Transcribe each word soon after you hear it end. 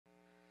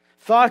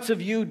Thoughts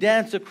of you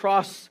dance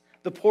across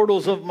the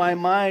portals of my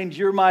mind.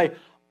 You're my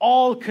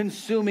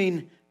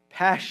all-consuming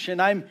passion.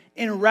 I'm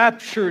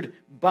enraptured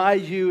by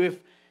you.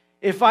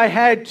 If I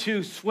had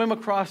to swim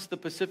across the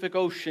Pacific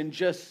Ocean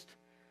just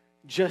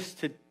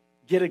to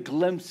get a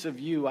glimpse of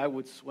you, I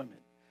would swim it.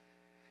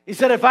 He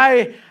said, if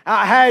I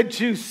had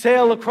to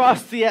sail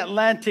across the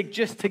Atlantic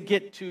just to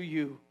get to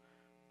you,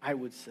 I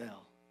would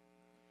sail.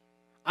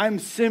 I'm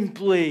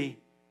simply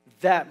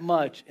that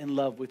much in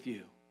love with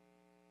you.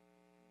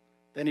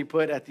 Then he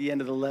put at the end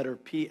of the letter,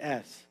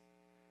 P.S.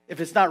 If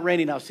it's not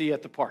raining, I'll see you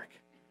at the park.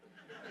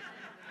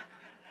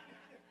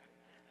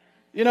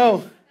 You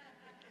know,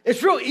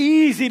 it's real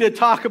easy to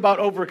talk about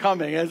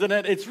overcoming, isn't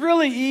it? It's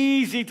really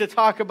easy to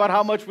talk about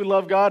how much we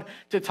love God,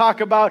 to talk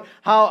about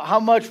how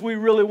much we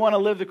really want to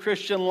live the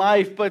Christian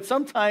life. But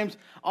sometimes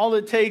all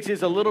it takes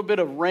is a little bit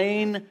of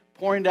rain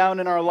pouring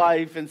down in our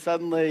life, and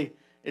suddenly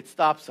it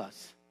stops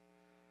us.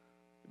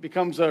 It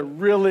becomes a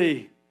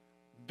really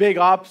big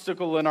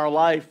obstacle in our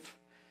life,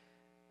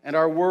 and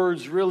our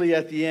words really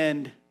at the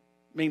end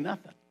mean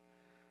nothing.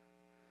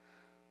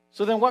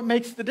 So then what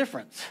makes the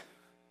difference?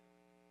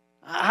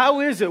 How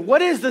is it?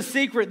 What is the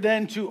secret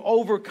then to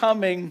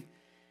overcoming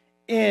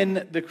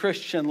in the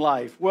Christian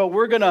life? Well,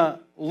 we're going to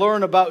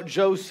learn about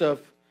Joseph,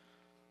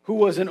 who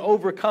was an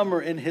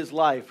overcomer in his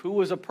life, who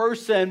was a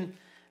person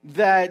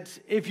that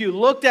if you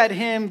looked at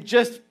him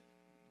just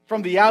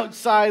from the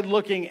outside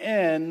looking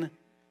in,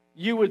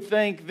 you would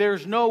think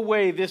there's no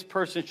way this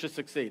person should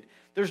succeed.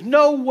 There's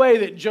no way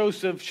that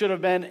Joseph should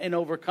have been an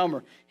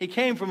overcomer. He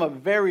came from a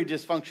very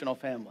dysfunctional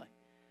family.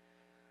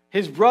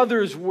 His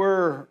brothers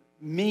were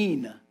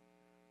mean,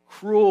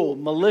 cruel,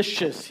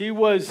 malicious. He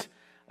was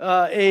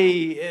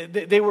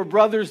they were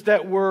brothers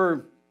that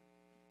were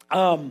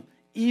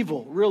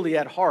evil, really,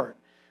 at heart.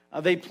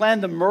 They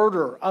planned the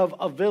murder of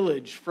a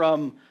village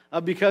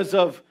because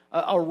of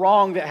a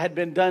wrong that had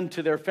been done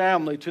to their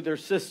family, to their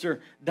sister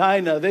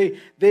Dinah.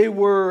 They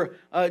were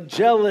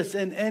jealous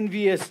and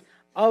envious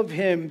of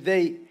him.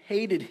 They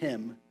hated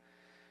him.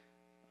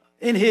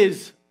 On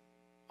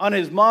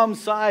his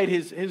mom's side,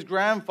 his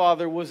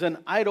grandfather was an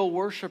idol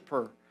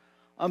worshiper,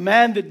 a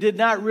man that did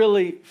not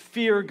really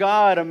fear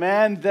God, a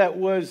man that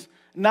was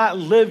not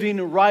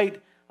living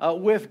right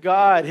with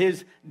God.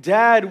 His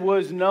dad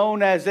was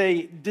known as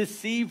a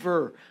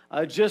deceiver,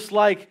 just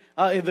like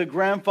the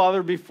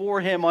grandfather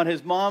before him on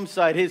his mom's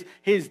side.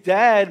 His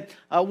dad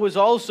was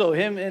also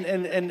him,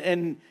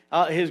 and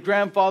his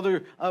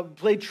grandfather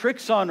played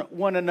tricks on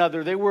one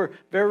another. They were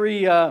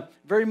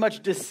very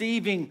much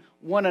deceiving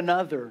one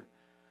another.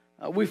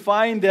 We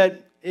find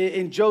that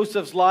in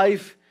Joseph's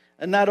life,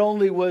 and not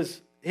only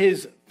was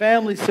his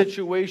family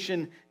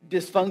situation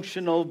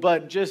dysfunctional,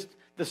 but just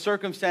the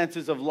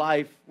circumstances of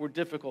life were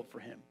difficult for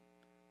him.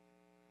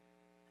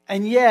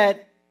 And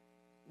yet,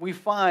 we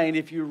find,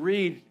 if you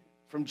read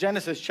from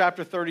Genesis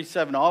chapter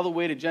 37 all the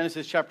way to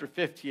Genesis chapter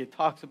 50, it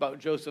talks about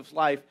Joseph's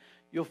life,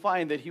 you'll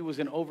find that he was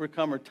an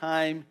overcomer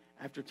time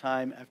after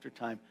time after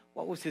time.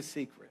 What was his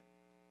secret?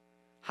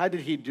 How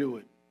did he do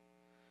it?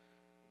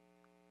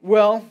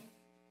 Well,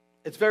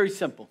 it's very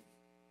simple.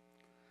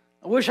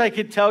 I wish I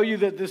could tell you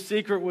that this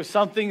secret was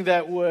something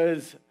that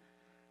was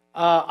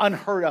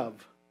unheard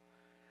of.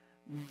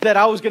 That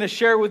I was going to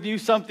share with you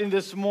something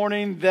this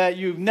morning that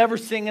you've never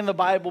seen in the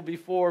Bible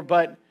before,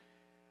 but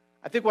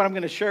I think what I'm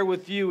going to share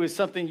with you is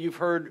something you've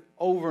heard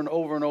over and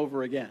over and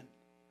over again.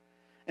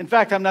 In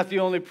fact, I'm not the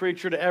only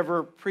preacher to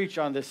ever preach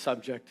on this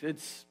subject.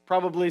 It's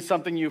probably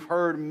something you've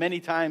heard many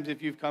times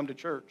if you've come to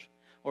church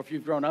or if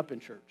you've grown up in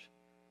church.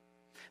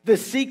 The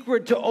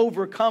secret to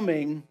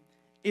overcoming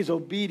is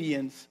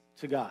obedience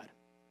to God.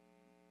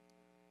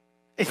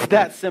 It's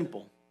that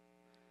simple.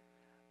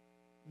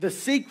 The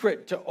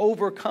secret to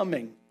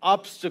overcoming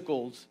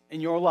obstacles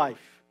in your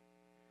life,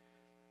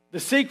 the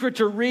secret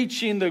to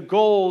reaching the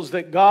goals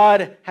that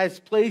God has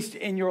placed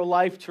in your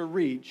life to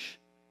reach,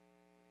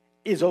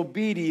 is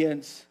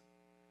obedience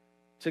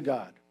to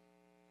God.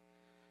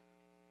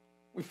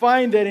 We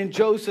find that in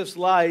Joseph's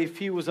life,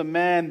 he was a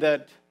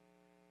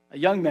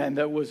young man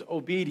that was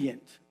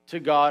obedient to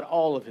God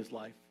all of his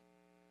life.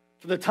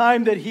 From the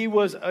time that he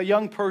was a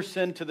young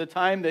person to the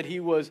time that he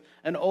was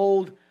an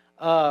old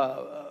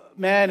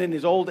man in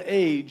his old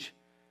age,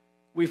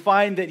 we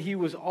find that he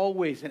was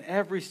always, in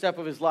every step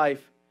of his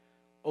life,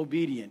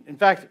 obedient. In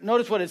fact,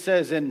 notice what it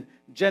says in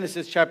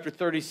Genesis chapter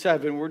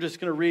 37. We're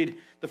just going to read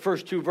the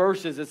first two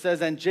verses. It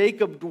says, "And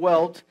Jacob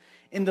dwelt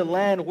in the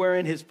land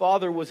wherein his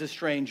father was a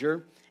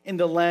stranger, in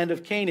the land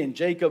of Canaan."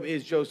 Jacob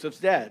is Joseph's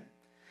dad.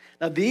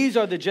 Now these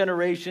are the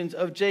generations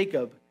of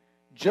Jacob.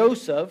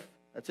 Joseph,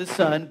 that's his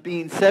son,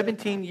 being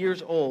 17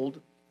 years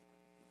old,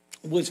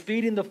 was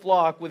feeding the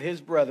flock with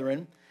his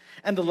brethren,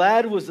 and the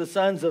lad was with the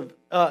sons of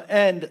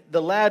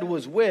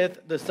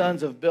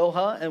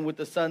Bilhah and with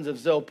the sons of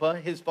Zilpah,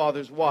 his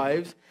father's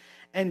wives.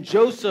 And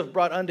Joseph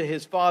brought unto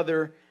his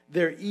father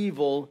their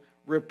evil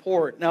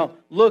report. Now,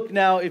 look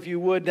now, if you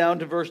would, down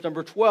to verse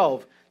number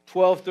 12,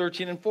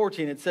 13, and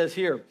 14. It says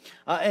here,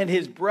 "And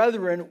his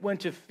brethren went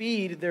to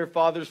feed their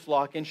father's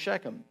flock in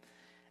Shechem.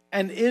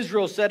 And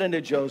Israel said unto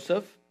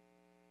Joseph,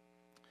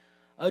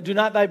 Do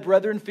not thy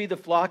brethren feed the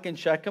flock in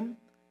Shechem?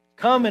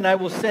 Come, and I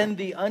will send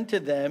thee unto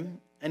them.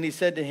 And he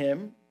said to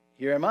him,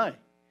 Here am I.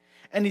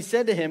 And he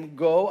said to him,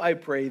 Go, I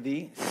pray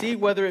thee, see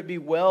whether it be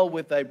well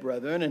with thy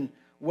brethren, and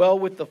well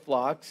with the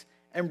flocks,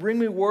 and bring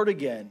me word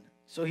again.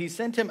 So he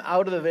sent him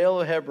out of the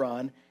vale of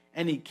Hebron,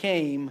 and he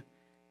came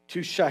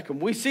to Shechem.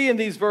 We see in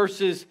these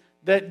verses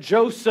that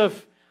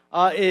Joseph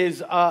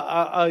is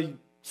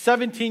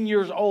 17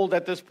 years old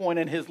at this point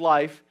in his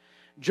life.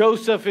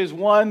 Joseph is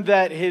one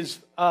that his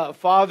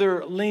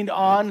father leaned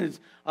on.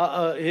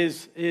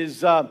 His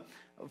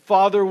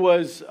father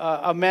was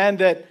a man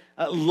that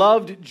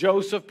loved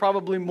Joseph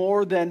probably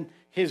more than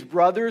his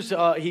brothers.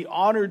 He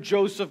honored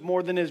Joseph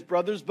more than his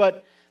brothers,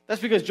 but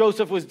that's because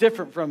Joseph was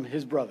different from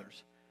his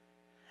brothers.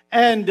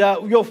 And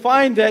you'll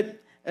find that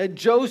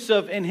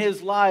Joseph in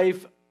his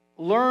life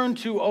learned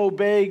to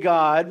obey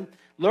God,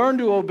 learned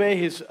to obey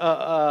his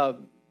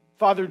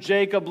father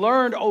Jacob,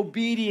 learned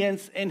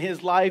obedience in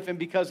his life, and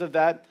because of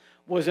that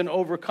was an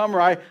overcomer.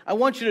 I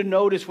want you to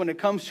notice when it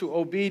comes to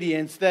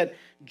obedience that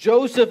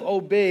Joseph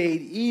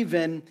obeyed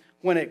even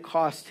when it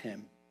cost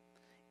him.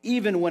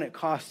 Even when it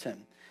cost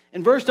him.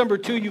 In verse number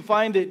 2, you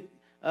find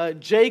that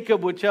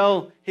Jacob would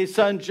tell his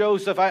son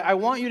Joseph, I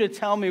want you to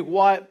tell me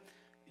what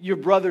your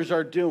brothers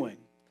are doing.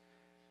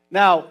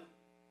 Now,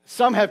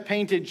 some have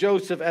painted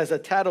Joseph as a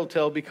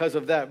tattletale because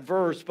of that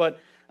verse, but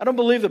I don't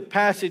believe the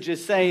passage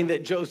is saying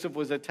that Joseph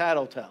was a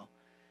tattletale.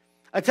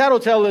 A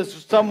tattletale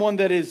is someone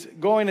that is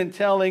going and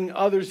telling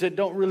others that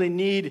don't really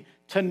need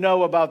to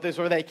know about this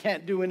or they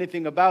can't do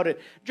anything about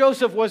it.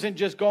 Joseph wasn't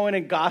just going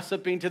and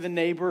gossiping to the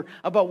neighbor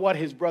about what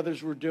his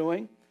brothers were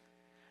doing.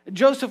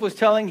 Joseph was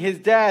telling his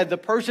dad, the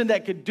person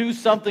that could do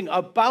something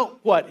about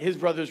what his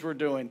brothers were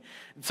doing,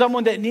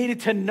 someone that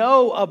needed to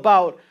know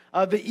about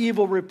the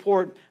evil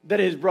report that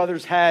his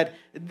brothers had.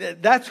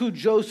 That's who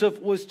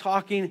Joseph was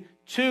talking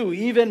to.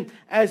 Even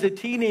as a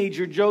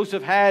teenager,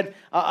 Joseph had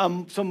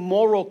some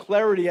moral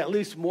clarity, at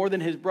least more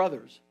than his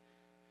brothers.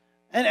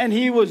 And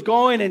he was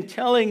going and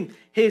telling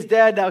his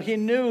dad. Now, he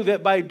knew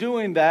that by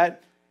doing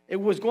that, it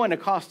was going to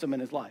cost him in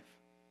his life.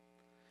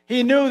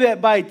 He knew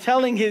that by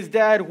telling his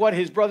dad what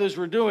his brothers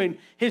were doing,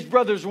 his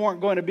brothers weren't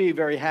going to be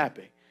very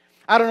happy.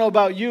 I don't know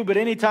about you, but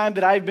anytime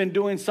that I've been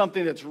doing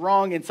something that's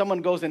wrong and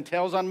someone goes and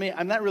tells on me,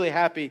 I'm not really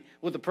happy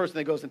with the person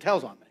that goes and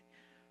tells on me,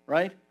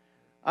 right?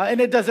 And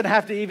it doesn't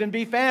have to even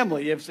be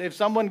family. If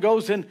someone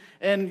goes and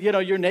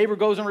your neighbor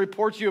goes and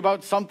reports you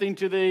about something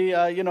to the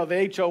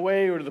the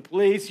HOA or to the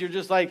police, you're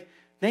just like,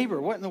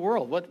 neighbor, what in the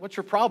world? What's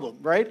your problem,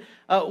 right?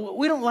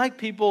 We don't like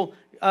people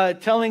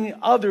telling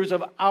others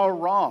of our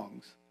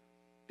wrongs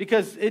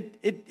because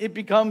it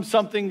becomes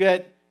something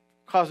that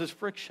causes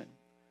friction.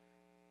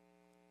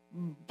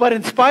 But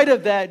in spite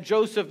of that,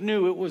 Joseph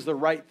knew it was the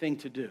right thing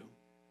to do.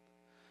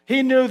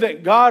 He knew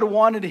that God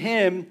wanted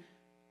him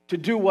to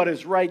do what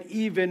is right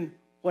even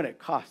when it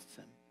costs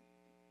him.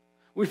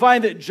 We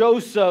find that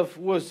Joseph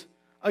was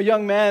a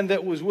young man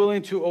that was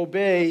willing to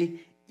obey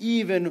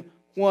even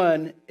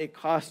when it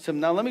costs him.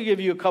 Now, let me give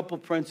you a couple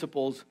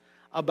principles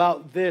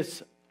about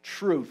this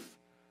truth,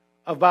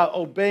 about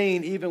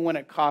obeying even when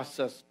it costs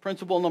us.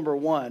 Principle number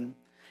 1,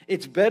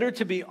 it's better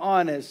to be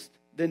honest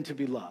than to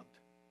be loved.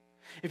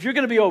 If you're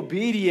going to be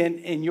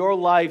obedient in your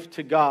life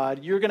to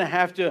God, you're going to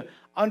have to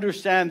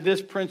understand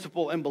this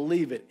principle and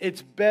believe it.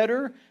 It's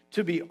better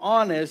to be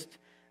honest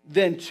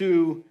than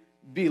to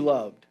be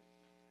loved.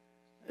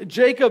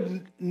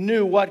 Jacob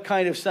knew what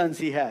kind of sons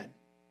he had.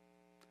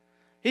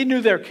 He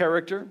knew their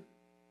character.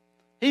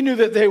 He knew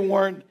that they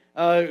weren't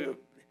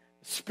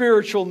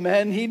spiritual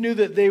men. He knew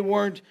that they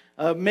weren't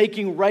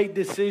making right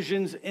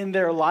decisions in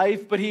their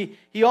life. But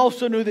he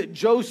also knew that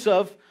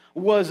Joseph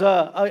was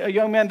a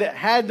young man that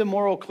had the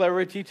moral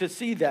clarity to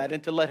see that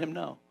and to let him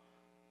know.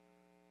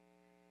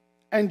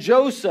 And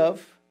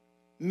Joseph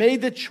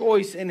made the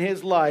choice in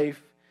his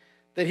life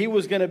that he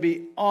was going to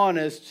be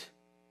honest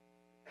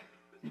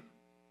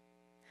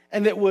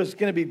and that it was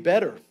going to be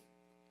better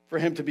for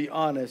him to be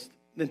honest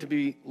than to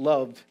be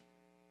loved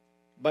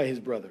by his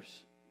brothers.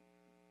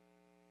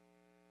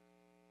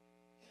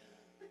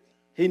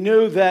 He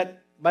knew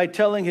that by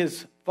telling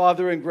his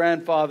father and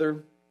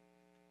grandfather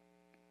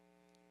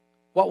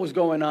what was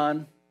going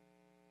on,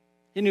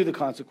 he knew the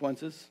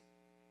consequences,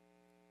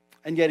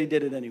 and yet he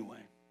did it anyway.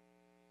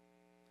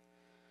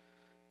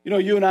 You know,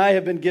 you and I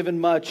have been given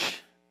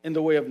much in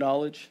the way of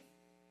knowledge.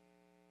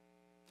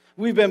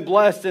 We've been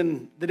blessed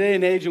in the day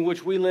and age in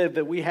which we live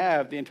that we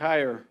have the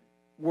entire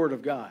Word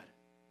of God.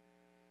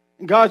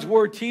 And God's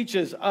Word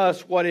teaches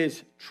us what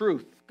is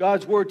truth.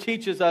 God's Word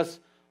teaches us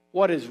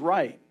what is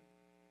right.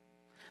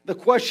 The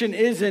question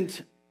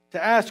isn't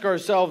to ask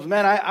ourselves,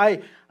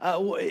 man,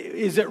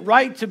 is it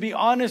right to be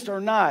honest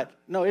or not?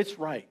 No, it's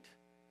right.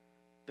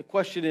 The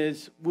question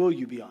is, will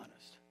you be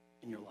honest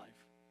in your life?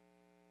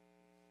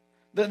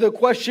 The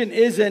question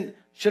isn't,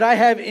 should I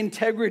have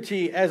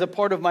integrity as a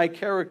part of my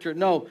character?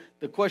 No,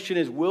 the question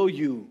is, will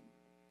you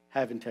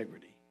have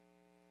integrity?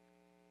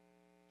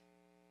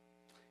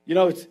 You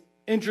know, it's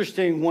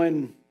interesting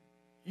when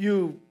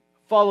you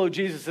follow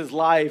Jesus'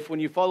 life, when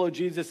you follow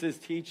Jesus'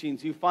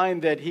 teachings, you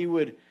find that he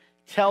would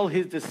tell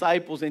his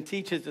disciples and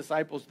teach his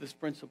disciples this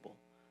principle.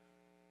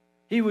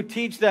 He would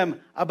teach them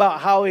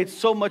about how it's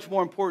so much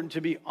more important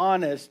to be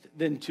honest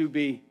than to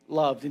be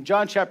loved. In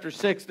John chapter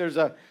 6, there's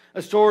a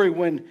story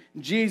when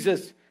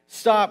Jesus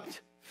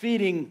stopped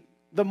feeding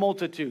the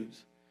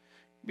multitudes.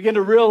 He began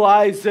to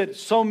realize that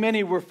so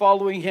many were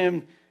following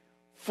him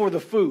for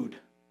the food,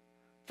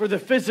 for the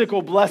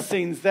physical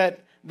blessings that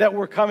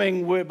were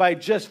coming by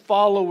just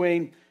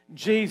following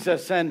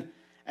Jesus. And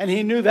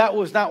he knew that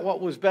was not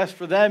what was best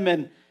for them.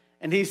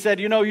 And he said,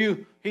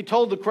 he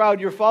told the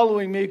crowd, you're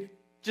following me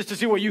just to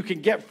see what you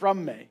can get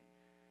from me.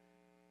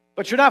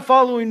 But you're not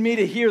following me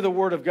to hear the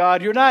word of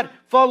God. You're not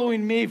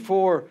following me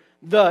for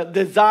the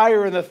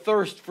desire and the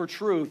thirst for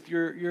truth.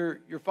 You're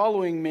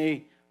following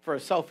me for a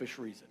selfish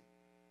reason.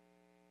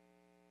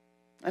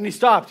 And he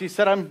stopped. He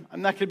said, I'm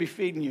not going to be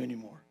feeding you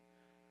anymore.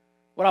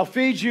 What I'll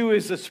feed you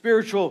is the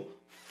spiritual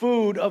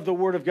food of the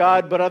word of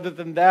God, but other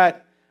than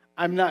that,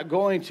 I'm not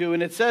going to.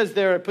 And it says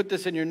there, I put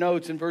this in your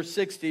notes in verse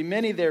 60,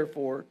 many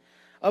therefore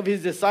of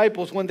his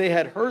disciples, when they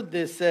had heard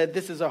this, said,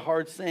 this is a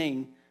hard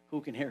saying,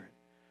 who can hear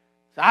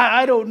it? So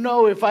I don't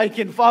know if I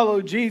can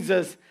follow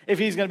Jesus if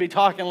he's going to be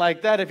talking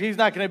like that, if he's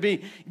not going to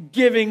be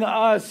giving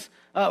us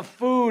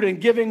food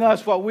and giving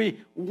us what we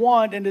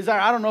want and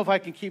desire. I don't know if I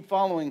can keep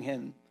following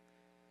him.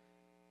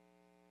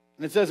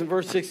 And it says in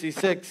verse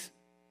 66,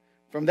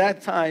 from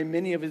that time,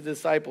 many of his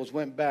disciples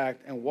went back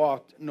and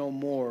walked no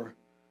more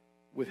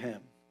with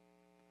him.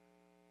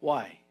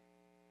 Why?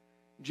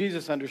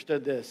 Jesus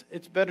understood this.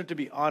 It's better to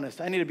be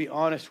honest. I need to be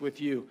honest with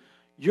you.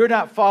 You're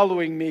not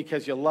following me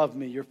because you love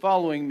me. You're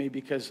following me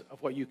because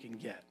of what you can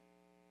get.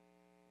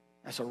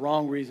 That's a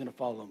wrong reason to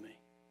follow me.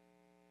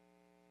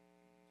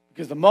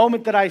 Because the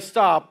moment that I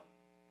stop,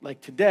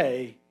 like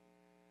today,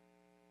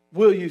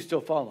 will you still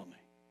follow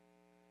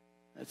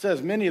me? It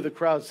says many of the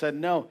crowd said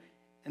no.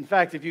 In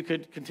fact, if you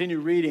could continue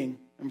reading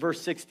in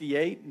verse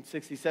 68 and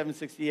 67,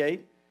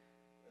 68,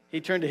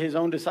 he turned to his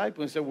own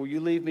disciple and said, will you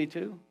leave me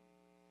too?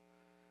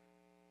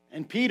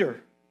 And Peter,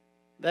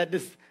 that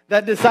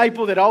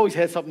disciple that always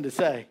had something to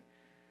say,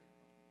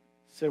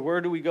 said,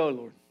 where do we go,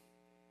 Lord?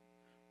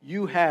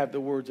 You have the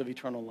words of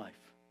eternal life.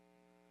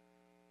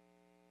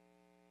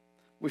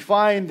 We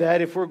find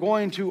that if we're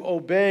going to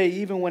obey,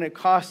 even when it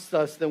costs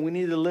us, then we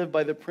need to live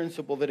by the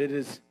principle that it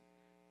is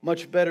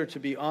much better to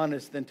be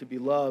honest than to be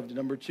loved.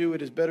 Number two,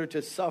 it is better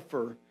to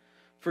suffer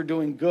for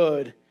doing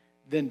good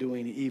than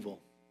doing evil.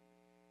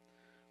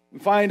 We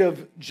find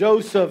of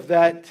Joseph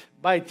that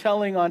by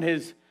telling on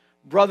his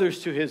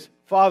brothers to his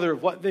father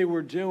of what they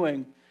were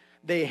doing,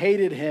 they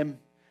hated him,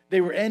 they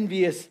were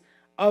envious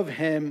of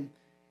him,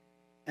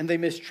 and they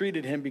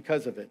mistreated him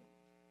because of it.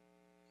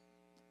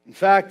 In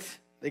fact,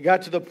 they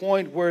got to the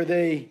point where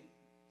they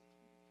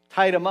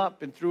tied him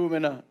up and threw him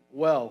in a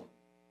well.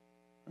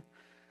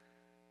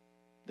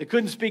 They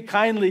couldn't speak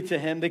kindly to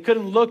him. They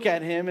couldn't look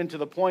at him, and to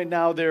the point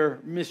now they're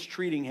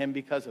mistreating him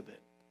because of it.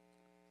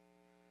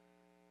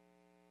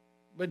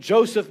 But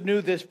Joseph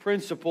knew this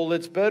principle.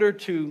 It's better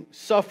to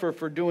suffer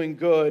for doing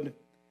good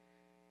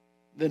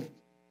than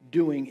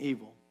doing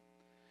evil.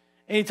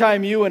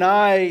 Anytime you and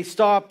I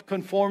stop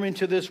conforming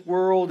to this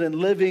world and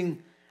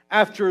living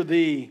after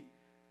the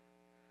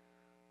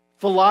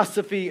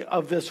philosophy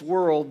of this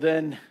world,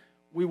 then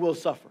we will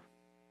suffer.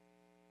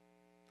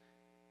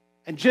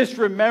 And just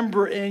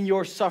remember in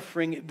your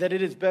suffering that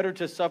it is better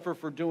to suffer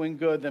for doing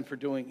good than for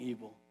doing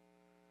evil.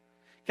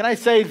 Can I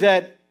say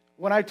that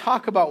when I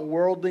talk about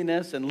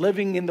worldliness and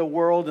living in the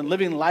world and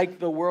living like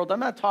the world, I'm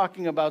not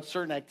talking about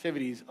certain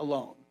activities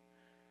alone.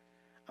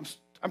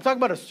 I'm talking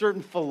about a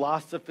certain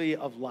philosophy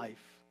of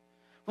life.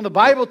 When the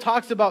Bible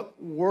talks about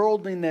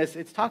worldliness,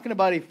 it's talking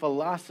about a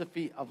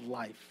philosophy of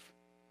life.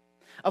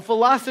 A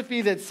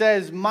philosophy that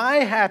says my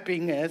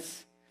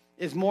happiness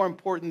is more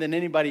important than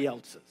anybody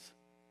else's.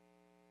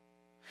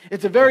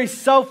 It's a very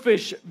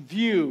selfish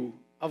view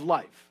of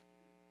life.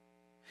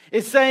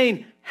 It's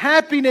saying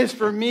happiness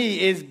for me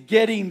is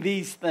getting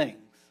these things.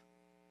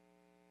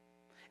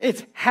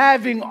 It's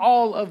having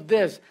all of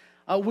this.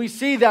 We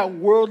see that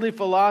worldly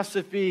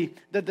philosophy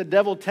that the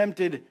devil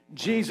tempted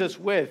Jesus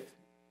with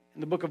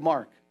in the book of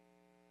Mark.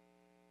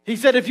 He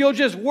said, if you'll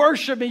just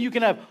worship me, you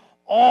can have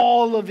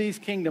all of these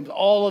kingdoms.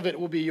 All of it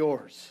will be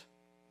yours.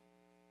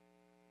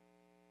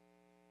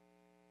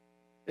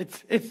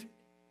 It's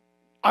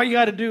all you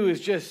got to do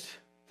is just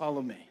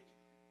follow me.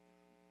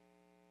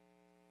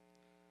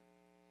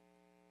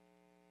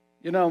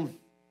 You know,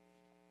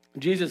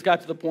 Jesus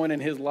got to the point in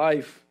his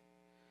life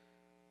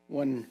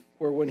when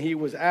he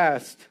was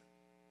asked,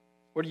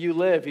 where do you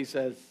live? He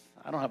says,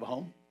 I don't have a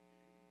home.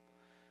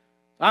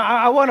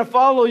 I want to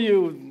follow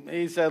you.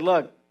 He said,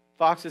 look,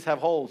 foxes have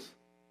holes,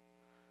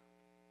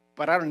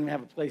 but I don't even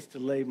have a place to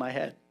lay my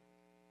head.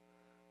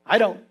 I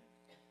don't.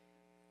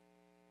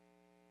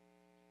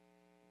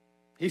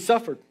 He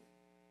suffered.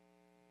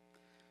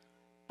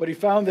 But he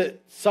found that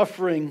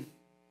suffering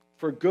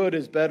for good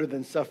is better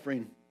than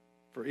suffering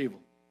for evil.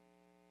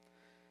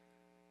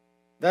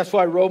 That's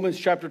why Romans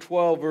chapter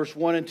 12, verse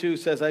 1 and 2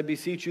 says, I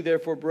beseech you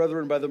therefore,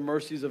 brethren, by the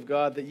mercies of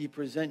God, that ye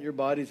present your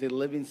bodies a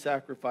living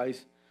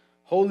sacrifice,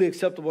 wholly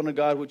acceptable unto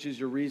God, which is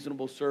your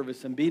reasonable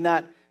service. And be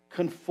not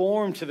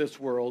conformed to this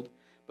world,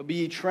 but be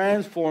ye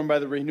transformed by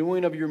the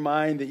renewing of your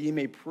mind, that ye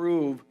may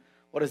prove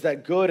what is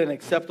that good and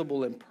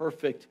acceptable and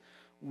perfect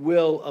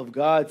will of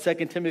God.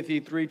 2 Timothy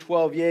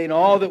 3:12, yea, and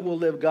all that will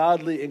live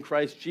godly in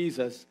Christ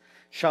Jesus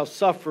shall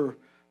suffer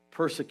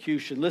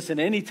persecution. Listen,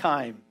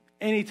 anytime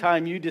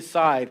you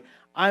decide,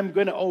 I'm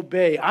going to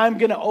obey, I'm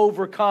going to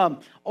overcome,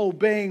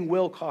 obeying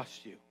will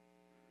cost you.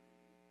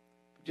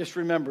 Just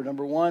remember,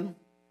 number one,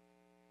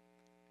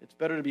 it's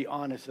better to be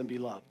honest than be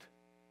loved.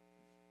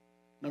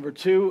 Number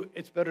two,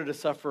 it's better to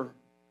suffer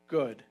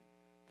good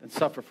than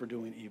suffer for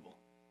doing evil.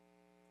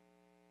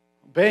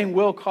 Obeying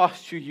will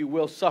cost you, you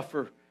will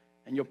suffer,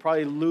 and you'll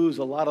probably lose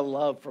a lot of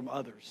love from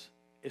others.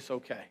 It's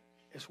okay.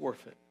 It's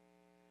worth it.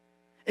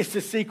 It's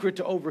the secret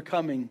to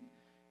overcoming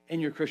in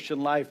your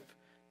Christian life.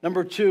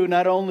 Number two,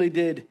 not only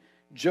did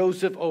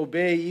Joseph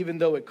obey, even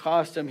though it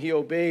cost him, he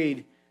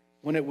obeyed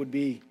when it would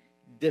be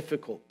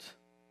difficult.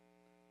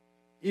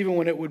 Even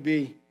when it would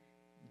be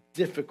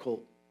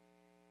difficult.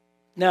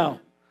 Now,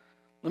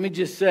 let me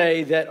just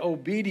say that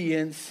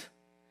obedience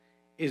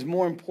is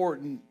more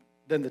important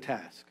than the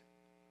task.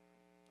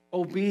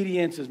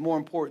 Obedience is more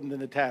important than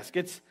the task.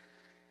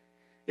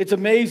 It's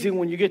amazing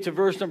when you get to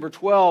verse number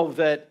 12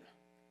 that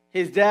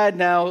his dad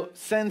now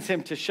sends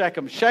him to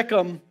Shechem.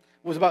 Shechem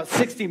was about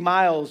 60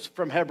 miles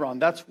from Hebron.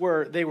 That's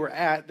where they were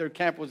at. Their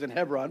camp was in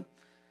Hebron.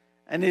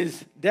 And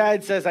his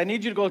dad says, I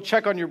need you to go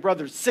check on your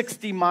brothers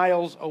 60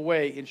 miles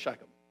away in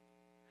Shechem.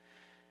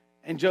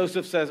 And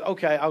Joseph says,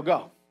 okay, I'll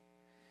go.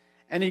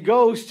 And he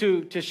goes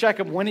to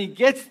Shechem. When he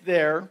gets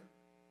there,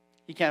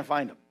 he can't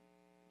find them.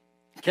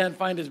 He can't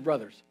find his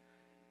brothers.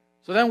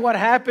 So then what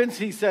happens?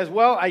 He says,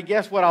 well, I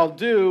guess what I'll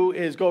do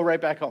is go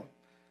right back home.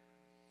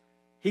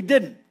 He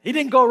didn't. He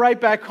didn't go right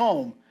back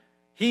home.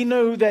 He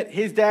knew that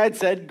his dad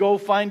said, go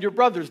find your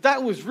brothers.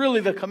 That was really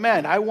the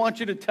command. I want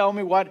you to tell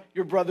me what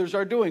your brothers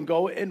are doing.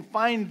 Go and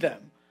find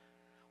them.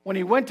 When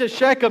he went to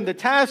Shechem, the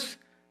task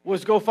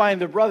was go find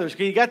their brothers.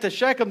 He got to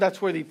Shechem,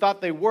 that's where he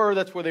thought they were.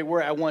 That's where they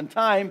were at one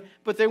time,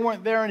 but they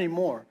weren't there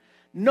anymore.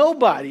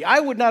 Nobody, I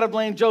would not have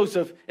blamed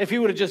Joseph if he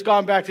would have just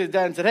gone back to his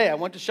dad and said, hey, I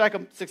went to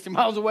Shechem 60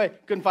 miles away,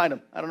 couldn't find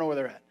them. I don't know where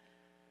they're at.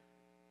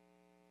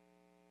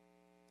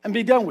 And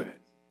be done with it.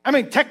 I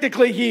mean,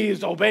 technically he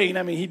is obeying.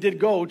 I mean, he did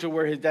go to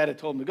where his dad had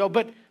told him to go,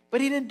 but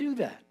he didn't do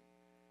that.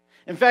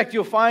 In fact,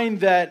 you'll find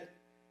that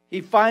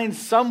he finds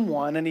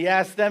someone and he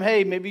asks them,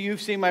 hey, maybe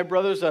you've seen my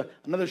brothers,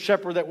 another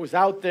shepherd that was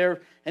out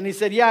there. And he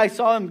said, yeah, I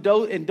saw him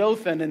in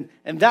Dothan,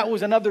 and that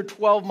was another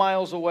 12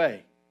 miles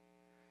away.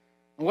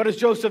 And what does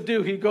Joseph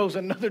do? He goes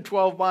another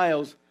 12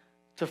 miles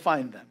to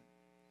find them.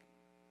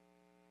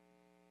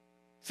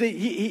 See,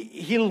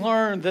 he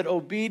learned that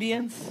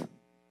obedience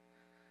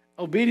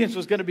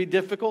was going to be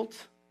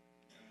difficult.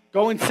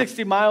 Going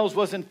 60 miles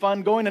wasn't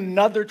fun. Going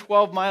another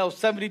 12 miles,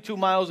 72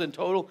 miles in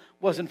total,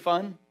 wasn't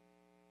fun.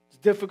 It's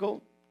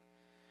difficult.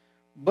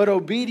 But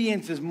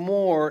obedience is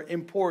more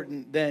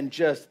important than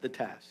just the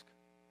task.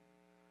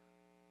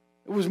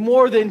 It was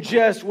more than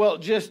just, well,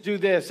 just do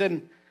this.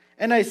 And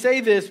I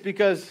say this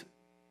because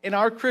in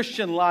our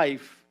Christian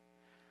life,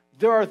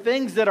 there are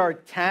things that are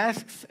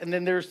tasks, and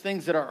then there's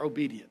things that are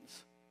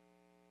obedience.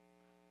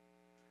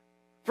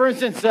 For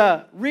instance,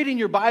 reading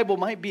your Bible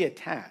might be a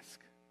task.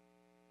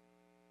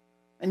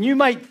 And you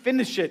might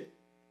finish it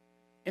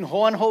in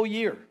one whole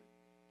year.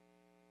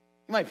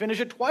 You might finish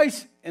it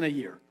twice in a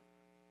year.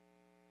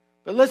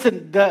 But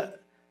listen,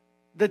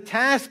 the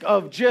task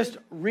of just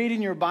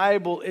reading your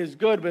Bible is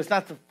good, but it's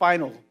not the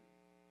final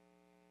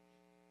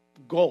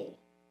goal.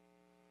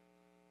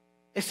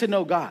 It's to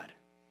know God.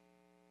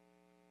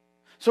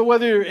 So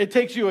whether it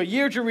takes you a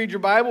year to read your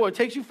Bible or it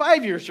takes you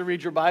 5 years to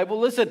read your Bible,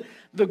 listen,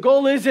 the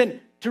goal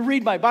isn't to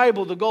read my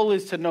Bible, the goal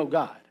is to know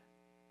God.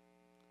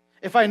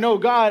 If I know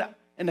God,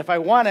 and if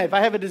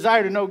I have a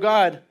desire to know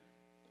God,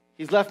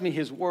 He's left me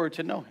His Word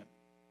to know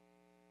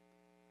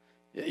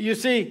Him. You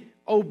see,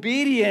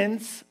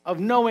 obedience of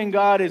knowing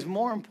God is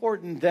more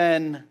important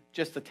than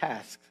just the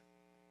tasks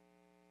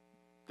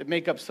that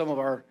make up some of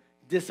our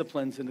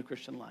disciplines in the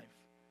Christian life.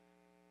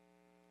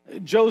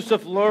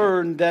 Joseph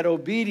learned that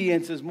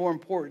obedience is more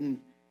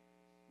important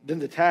than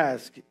the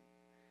task.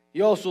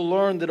 He also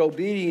learned that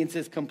obedience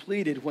is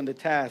completed when the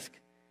task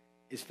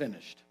is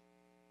finished.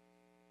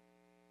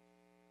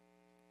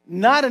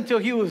 Not until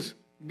he was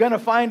going to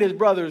find his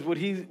brothers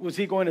was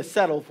he going to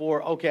settle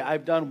for, okay,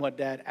 I've done what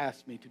Dad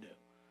asked me to do.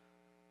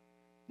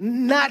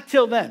 Not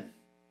till then.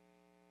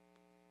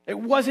 It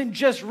wasn't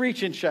just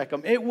reaching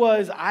Shechem. It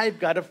was, I've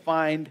got to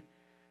find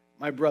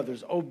my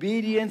brothers.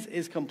 Obedience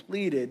is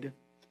completed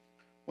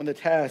when the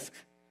task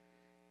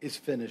is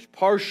finished.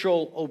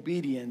 Partial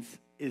obedience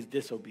is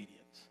disobedience.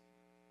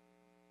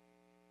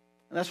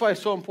 And that's why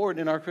it's so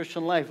important in our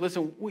Christian life.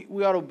 Listen,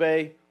 we ought to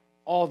obey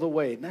all the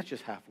way, not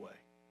just halfway.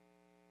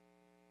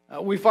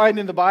 We find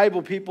in the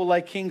Bible people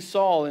like King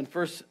Saul in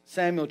 1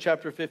 Samuel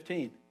chapter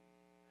 15,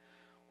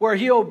 where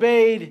he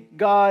obeyed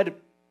God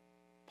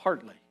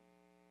partly.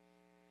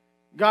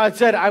 God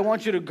said, I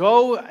want you to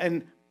go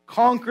and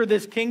conquer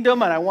this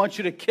kingdom, and I want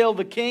you to kill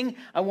the king.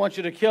 I want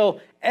you to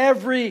kill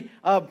every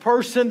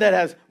person that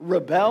has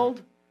rebelled.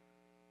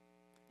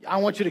 I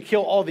want you to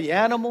kill all the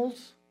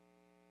animals.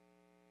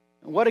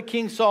 And what did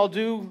King Saul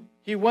do?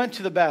 He went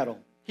to the battle.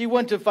 He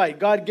went to fight.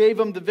 God gave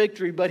him the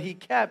victory, but he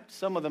kept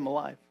some of them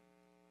alive.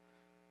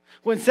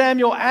 When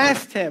Samuel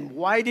asked him,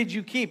 why did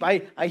you keep?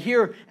 I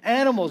hear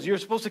animals. You're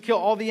supposed to kill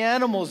all the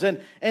animals.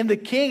 And the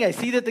king, I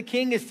see that the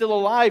king is still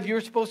alive.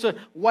 You're supposed to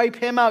wipe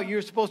him out.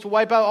 You're supposed to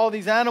wipe out all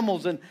these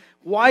animals. And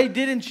why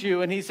didn't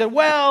you? And he said,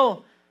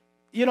 well,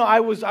 I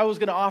was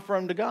going to offer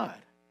him to God.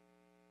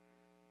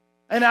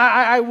 And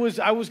I was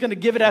going to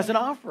give it as an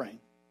offering.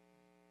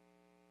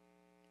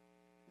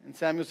 And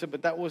Samuel said,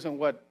 but that wasn't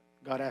what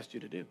God asked you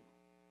to do.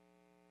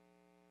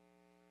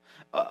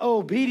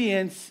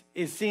 Obedience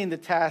is seeing the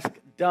task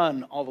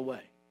done all the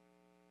way.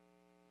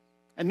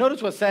 And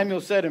notice what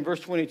Samuel said in verse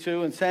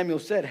 22. And Samuel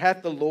said,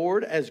 hath the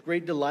Lord as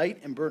great delight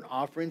in burnt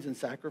offerings and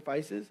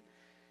sacrifices,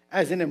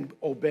 as in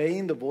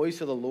obeying the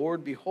voice of the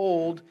Lord?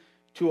 Behold,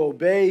 to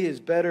obey is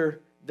better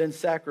than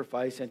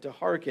sacrifice, and to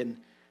hearken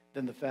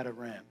than the fat of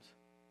rams.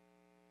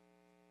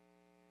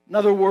 In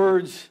other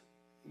words,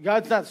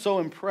 God's not so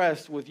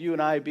impressed with you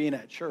and I being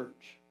at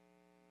church.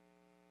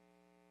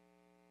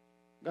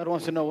 God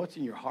wants to know what's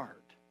in your heart.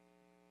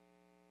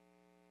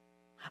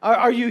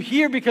 Are you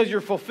here because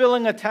you're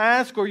fulfilling a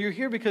task, or you're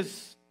here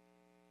because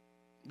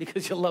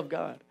you love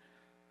God?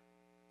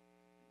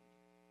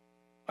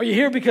 Are you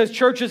here because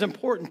church is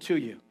important to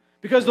you?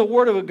 Because the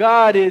Word of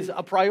God is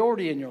a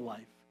priority in your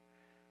life?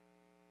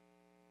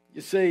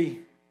 You see,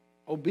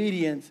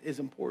 obedience is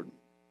important.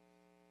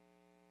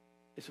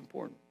 It's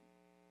important.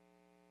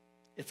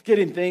 It's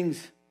getting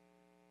things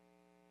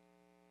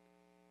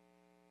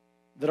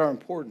that are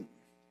important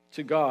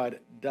to God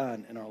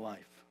done in our life.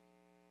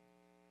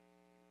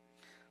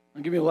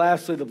 I'll give you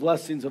lastly the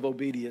blessings of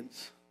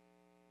obedience.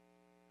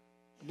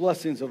 The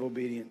blessings of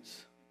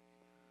obedience.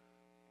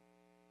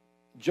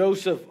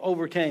 Joseph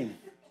overcame.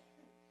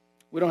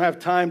 We don't have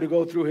time to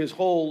go through his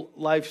whole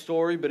life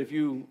story, but if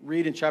you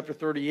read in chapter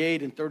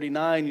 38 and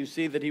 39, you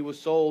see that he was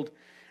sold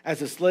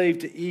as a slave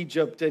to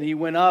Egypt, and he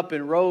went up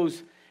and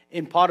rose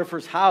in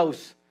Potiphar's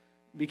house,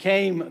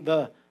 became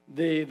the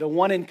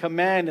one in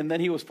command, and then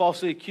he was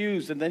falsely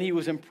accused, and then he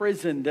was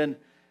imprisoned and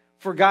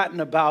forgotten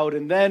about,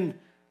 and then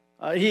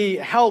he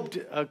helped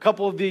a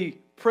couple of the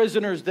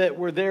prisoners that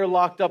were there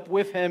locked up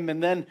with him,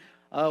 and then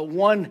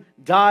one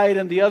died,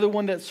 and the other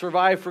one that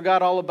survived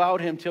forgot all about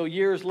him till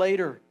years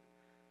later.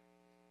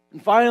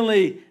 And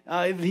finally,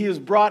 he was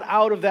brought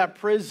out of that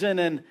prison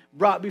and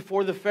brought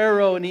before the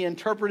Pharaoh, and he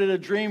interpreted a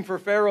dream for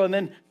Pharaoh, and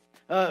then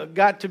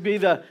got to be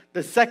the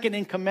second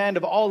in command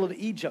of all of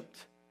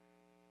Egypt.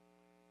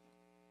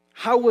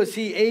 How was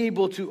he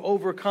able to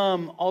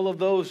overcome all of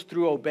those?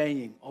 Through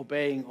obeying.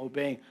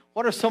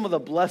 What are some of the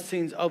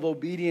blessings of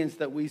obedience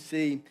that we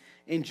see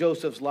in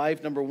Joseph's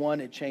life? Number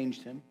one, it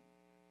changed him.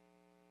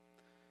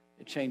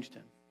 It changed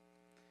him.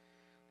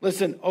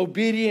 Listen,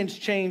 obedience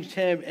changed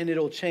him, and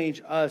it'll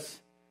change us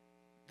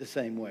the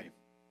same way.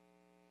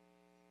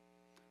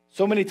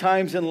 So many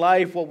times in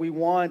life, what we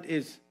want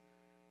is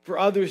for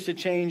others to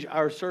change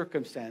our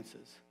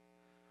circumstances.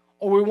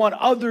 Or we want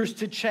others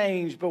to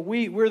change, but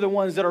we're the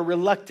ones that are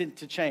reluctant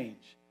to change.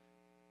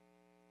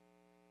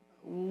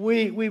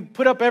 We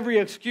put up every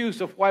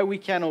excuse of why we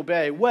can't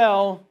obey.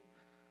 Well,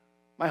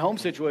 my home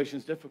situation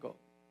is difficult.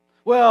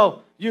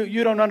 Well,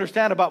 you don't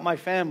understand about my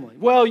family.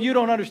 Well, you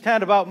don't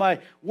understand about my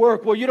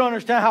work. Well, you don't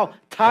understand how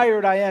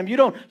tired I am. You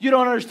don't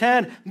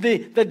understand the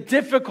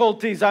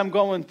difficulties I'm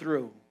going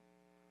through,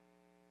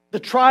 the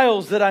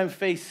trials that I'm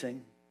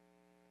facing.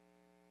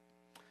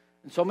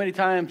 And so many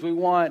times we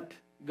want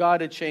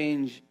God to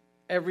change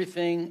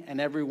everything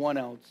and everyone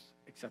else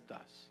except us.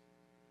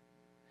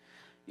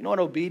 You know what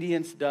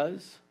obedience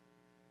does?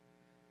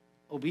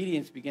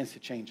 Obedience begins to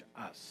change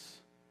us.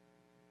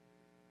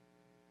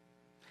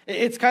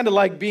 It's kind of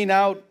like being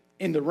out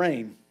in the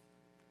rain.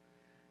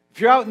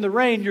 If you're out in the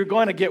rain, you're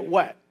going to get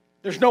wet.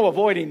 There's no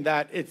avoiding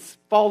that. It's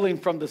falling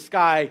from the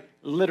sky,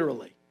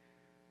 literally.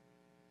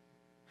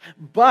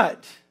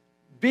 But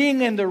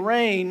being in the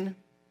rain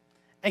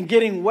and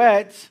getting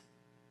wet,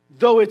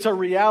 though it's a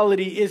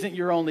reality, isn't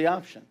your only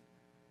option.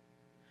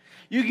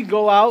 You can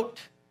go out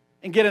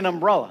and get an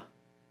umbrella.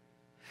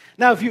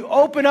 Now, if you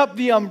open up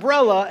the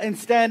umbrella and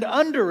stand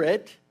under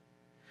it,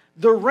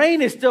 the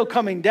rain is still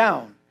coming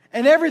down,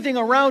 and everything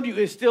around you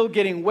is still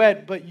getting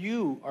wet, but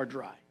you are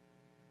dry.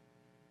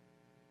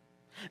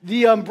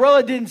 The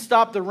umbrella didn't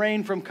stop the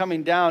rain from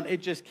coming down.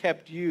 It just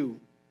kept you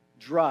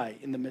dry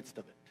in the midst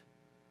of it.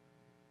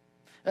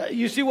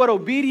 You see what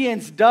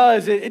obedience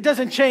does? It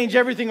doesn't change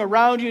everything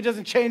around you. It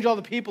doesn't change all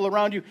the people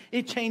around you.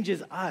 It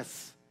changes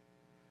us.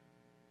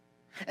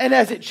 And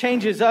as it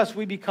changes us,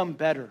 we become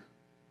better.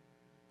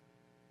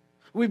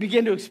 We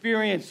begin to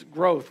experience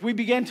growth. We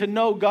begin to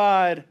know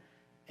God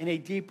in a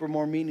deeper,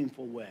 more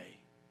meaningful way.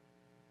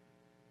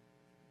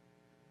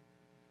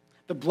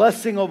 The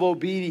blessing of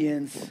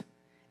obedience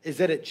is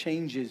that it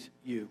changes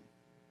you.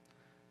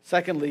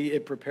 Secondly,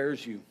 it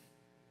prepares you.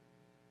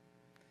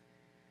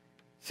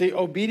 See,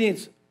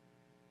 obedience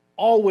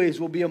always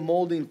will be a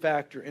molding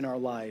factor in our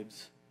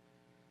lives.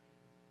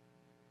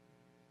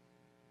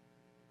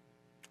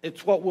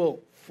 It's what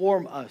will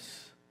form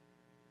us.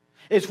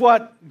 It's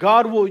what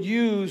God will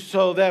use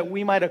so that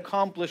we might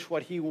accomplish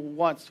what He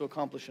wants to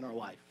accomplish in our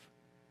life.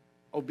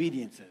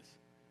 Obedience is.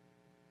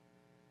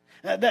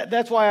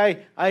 That's why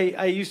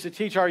I used to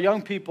teach our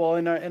young people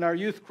in our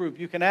youth group.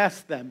 You can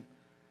ask them.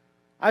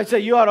 I'd say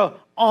you ought to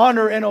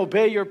honor and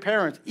obey your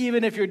parents.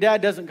 Even if your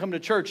dad doesn't come to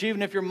church,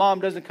 even if your mom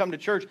doesn't come to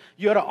church,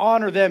 you ought to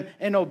honor them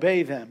and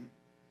obey them.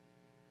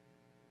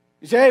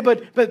 You say, hey,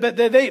 but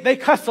they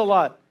cuss a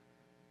lot.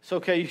 It's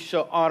okay, you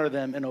should honor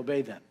them and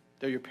obey them.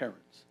 They're your parents.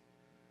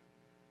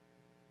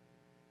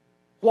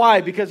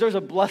 Why? Because there's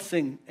a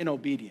blessing in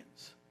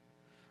obedience.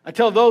 I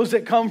tell those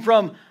that come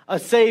from a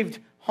saved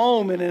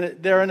home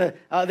and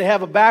they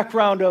have a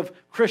background of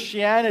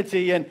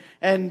Christianity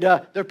and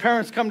their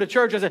parents come to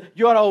church, I say,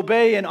 you ought to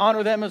obey and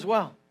honor them as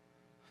well.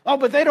 Oh,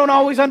 but they don't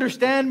always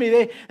understand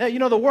me.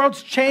 The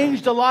world's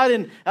changed a lot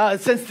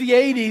since the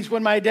 80s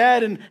when my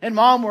dad and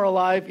mom were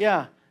alive.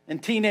 Yeah,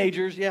 and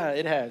teenagers. Yeah,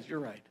 it has. You're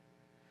right.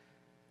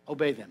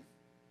 Obey them.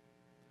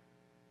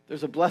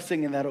 There's a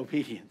blessing in that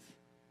obedience.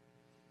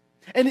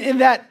 And in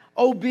that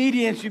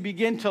obedience, you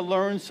begin to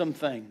learn some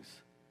things.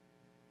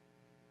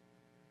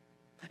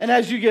 And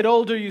as you get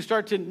older, you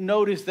start to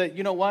notice that,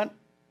 you know what?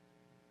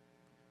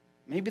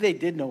 Maybe they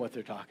did know what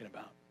they're talking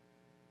about.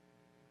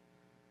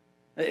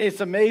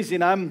 It's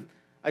amazing.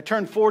 I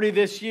turned 40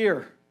 this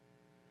year.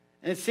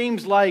 And it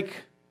seems like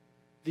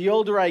the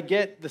older I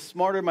get, the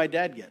smarter my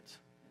dad gets.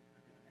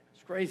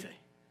 It's crazy.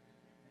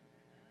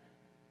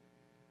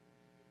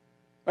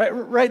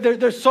 Right?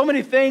 There's so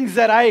many things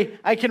that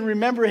I can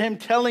remember him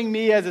telling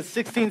me as a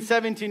 16,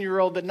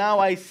 17-year-old that now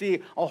I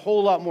see a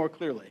whole lot more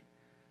clearly.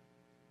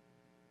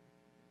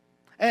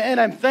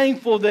 And I'm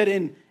thankful that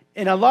in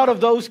a lot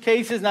of those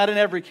cases, not in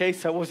every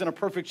case, I wasn't a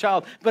perfect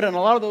child, but in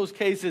a lot of those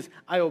cases,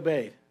 I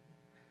obeyed.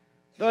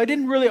 Though I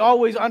didn't really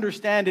always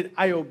understand it,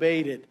 I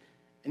obeyed it.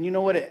 And you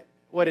know what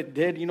it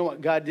did? You know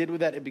what God did with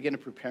that? It began to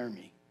prepare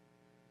me.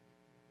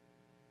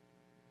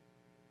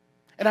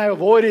 And I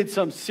avoided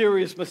some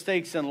serious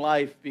mistakes in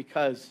life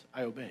because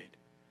I obeyed.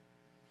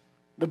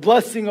 The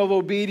blessing of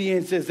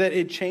obedience is that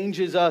it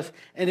changes us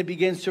and it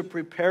begins to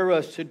prepare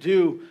us to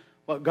do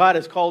what God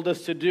has called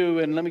us to do.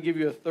 And let me give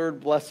you a third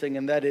blessing,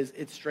 and that is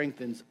it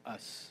strengthens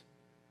us.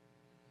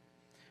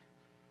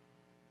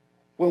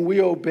 When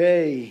we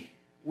obey,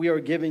 we are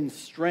given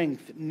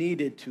strength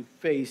needed to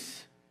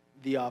face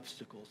the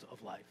obstacles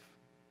of life.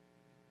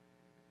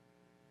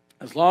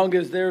 As long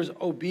as there's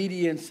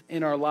obedience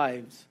in our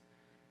lives,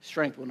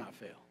 strength will not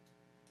fail.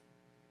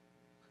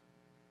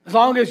 As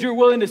long as you're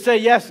willing to say,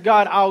 yes,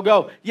 God, I'll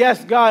go.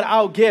 Yes, God,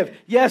 I'll give.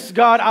 Yes,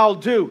 God, I'll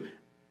do.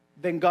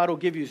 Then God will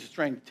give you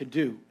strength to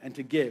do and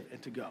to give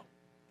and to go.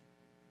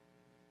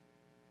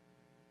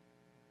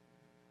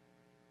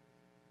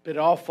 But it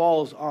all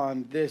falls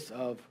on this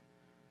of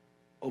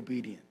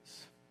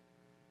obedience.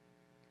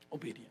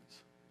 Obedience.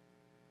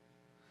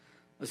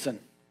 Listen,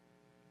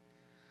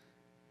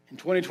 in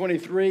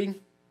 2023,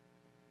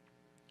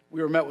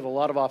 we were met with a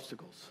lot of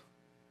obstacles.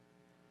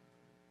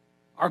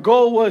 Our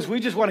goal was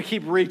we just want to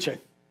keep reaching.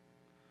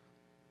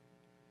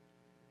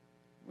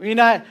 We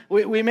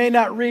may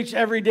not reach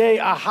every day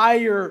a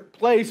higher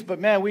place, but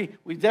man, we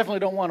definitely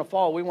don't want to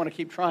fall. We want to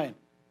keep trying,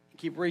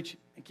 keep reaching,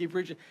 and keep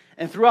reaching.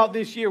 And throughout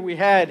this year, we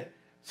had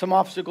some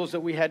obstacles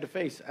that we had to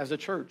face as a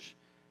church.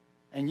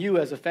 And you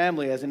as a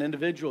family, as an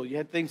individual, you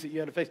had things that you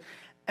had to face.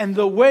 And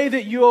the way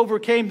that you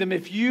overcame them,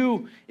 if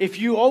you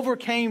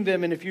overcame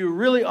them and if you're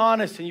really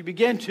honest and you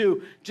begin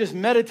to just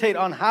meditate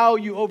on how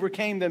you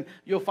overcame them,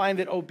 you'll find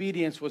that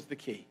obedience was the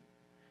key.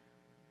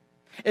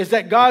 Is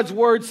that God's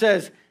word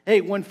says, hey,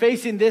 when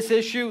facing this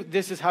issue,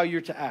 this is how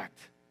you're to act.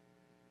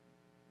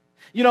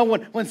 You know,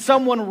 when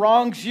someone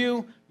wrongs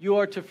you, you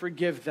are to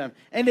forgive them.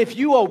 And if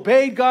you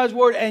obeyed God's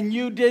word and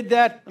you did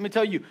that, let me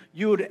tell you,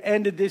 you would have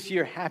ended this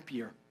year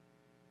happier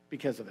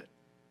because of it.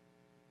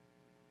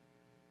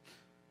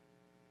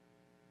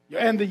 You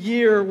end the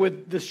year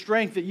with the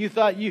strength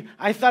that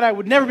I thought I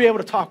would never be able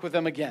to talk with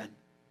them again.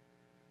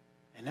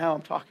 And now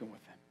I'm talking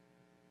with them.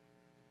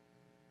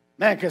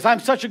 Man, because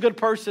I'm such a good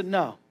person?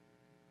 No.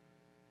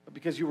 But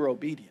because you were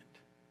obedient.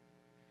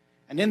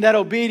 And in that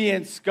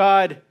obedience,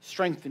 God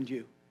strengthened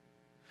you.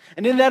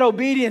 And in that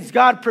obedience,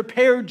 God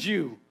prepared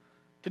you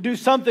to do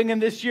something in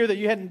this year that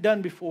you hadn't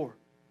done before.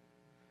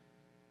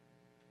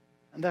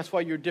 And that's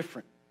why you're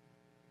different.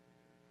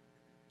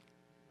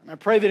 And I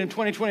pray that in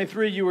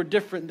 2023 you were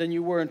different than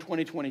you were in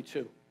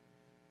 2022.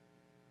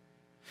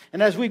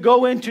 And as we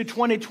go into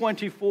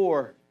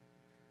 2024,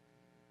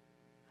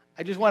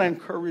 I just want to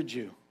encourage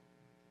you.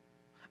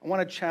 I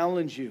want to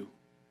challenge you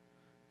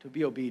to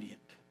be obedient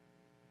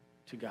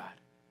to God.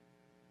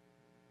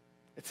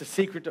 It's a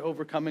secret to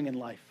overcoming in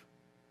life.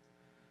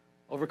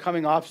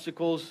 Overcoming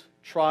obstacles,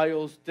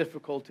 trials,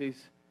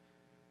 difficulties.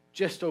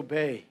 Just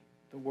obey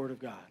the Word of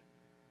God.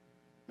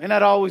 You may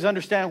not always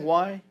understand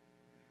why.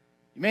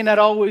 You may not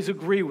always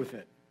agree with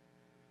it.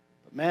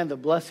 But man, the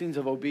blessings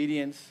of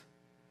obedience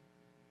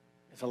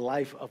It's a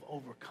life of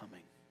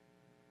overcoming.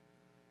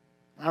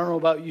 I don't know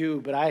about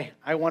you, but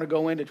I want to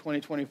go into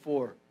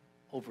 2024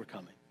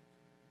 overcoming.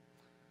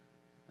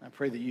 I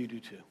pray that you do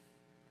too.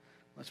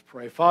 Let's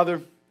pray.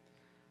 Father,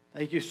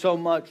 thank you so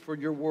much for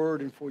your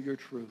word and for your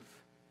truth.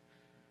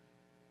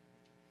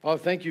 Father,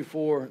 thank you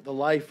for the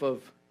life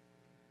of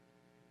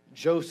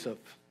Joseph.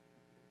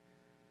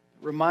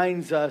 It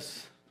reminds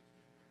us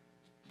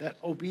that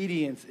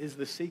obedience is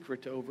the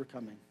secret to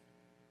overcoming.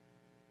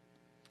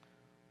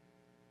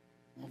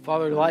 Well,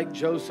 Father, like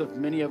Joseph,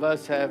 many of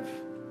us have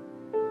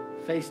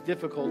faced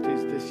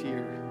difficulties this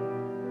year.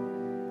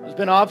 There's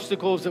been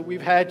obstacles that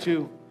we've had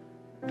to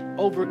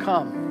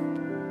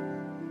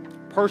overcome.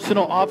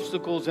 Personal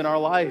obstacles in our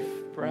life,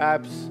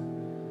 perhaps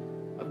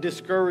of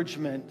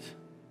discouragement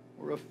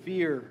or of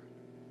fear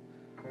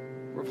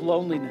or of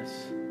loneliness.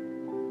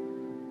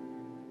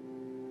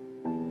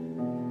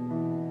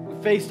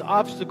 We faced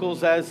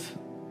obstacles as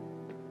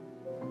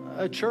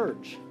a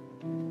church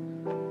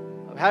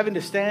of having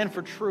to stand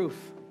for truth,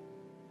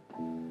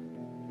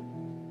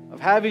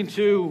 of having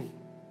to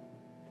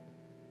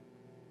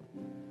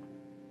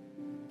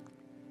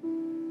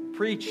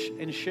preach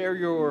and share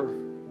your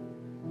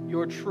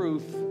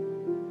truth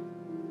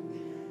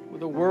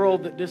with a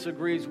world that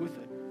disagrees with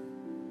it.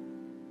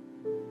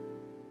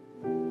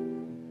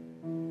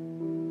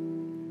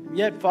 And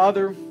yet,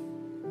 Father,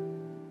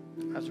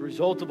 as a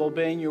result of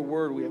obeying your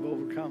word, we have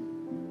overcome.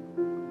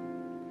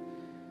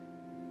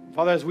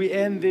 Father, as we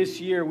end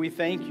this year, we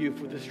thank you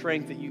for the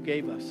strength that you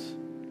gave us.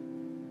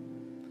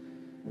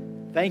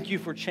 Thank you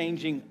for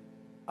changing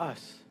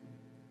us,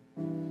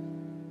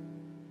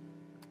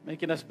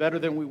 making us better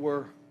than we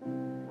were,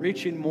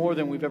 reaching more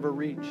than we've ever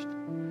reached.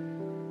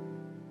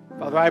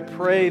 Father, I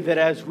pray that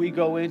as we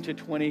go into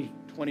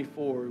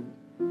 2024,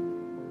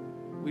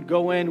 we'd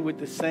go in with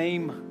the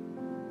same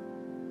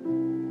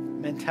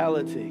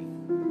mentality,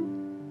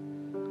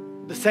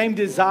 the same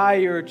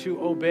desire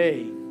to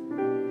obey,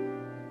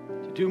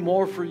 to do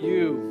more for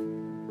you,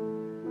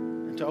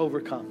 and to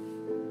overcome.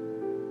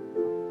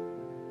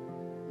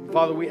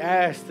 Father, we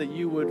ask that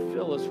you would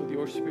fill us with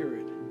your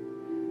Spirit,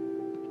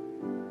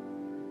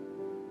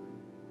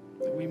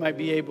 that we might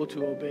be able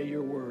to obey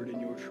your word and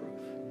your truth.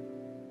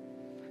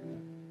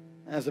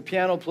 As the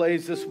piano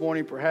plays this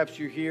morning, perhaps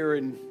you're here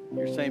and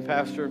you're saying,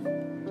 Pastor,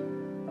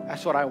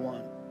 that's what I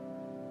want.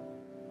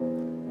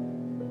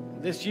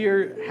 This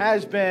year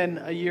has been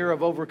a year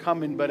of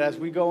overcoming, but as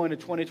we go into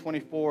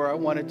 2024, I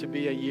want it to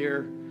be a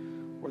year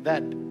where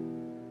that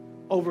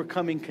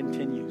overcoming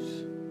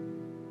continues.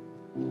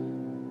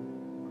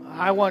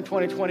 I want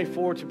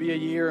 2024 to be a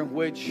year in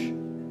which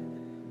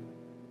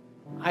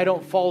I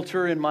don't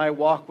falter in my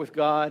walk with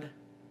God,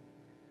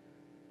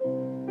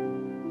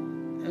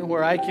 and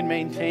where I can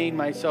maintain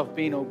myself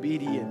being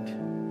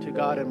obedient to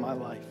God in my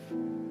life.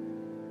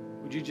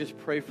 Would you just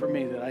pray for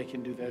me that I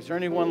can do that? Is there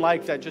anyone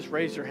like that? Just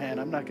raise your hand.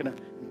 I'm not going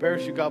to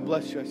embarrass you. God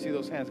bless you. I see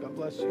those hands. God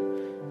bless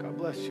you. God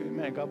bless you.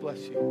 Amen. God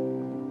bless you.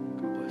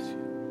 God bless you.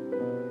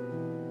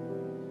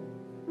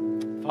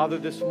 Father,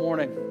 this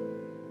morning,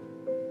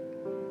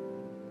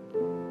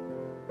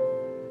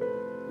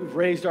 we've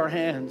raised our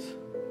hands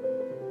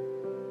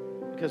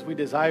because we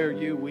desire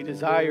you. We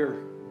desire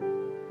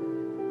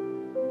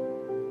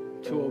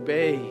to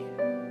obey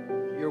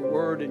your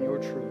word and your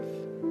truth.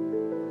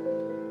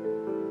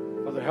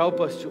 Father, help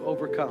us to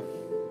overcome.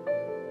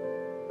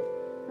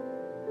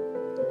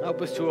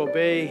 Help us to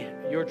obey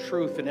your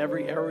truth in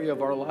every area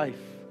of our life.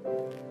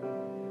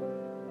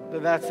 Whether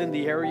that's in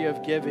the area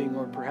of giving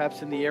or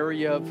perhaps in the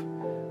area of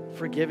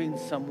forgiving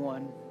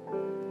someone,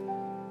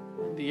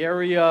 in the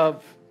area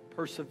of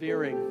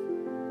persevering,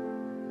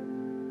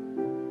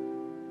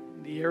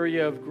 in the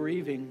area of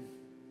grieving,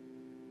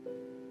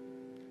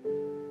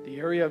 the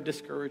area of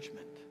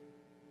discouragement.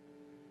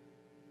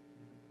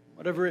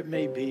 Whatever it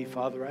may be,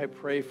 Father, I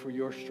pray for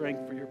your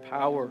strength, for your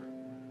power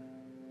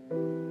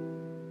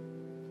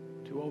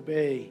to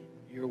obey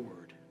your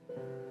word.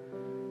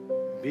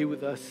 Be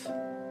with us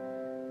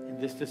in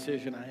this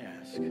decision, I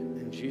ask.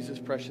 In Jesus'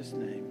 precious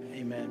name,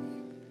 amen.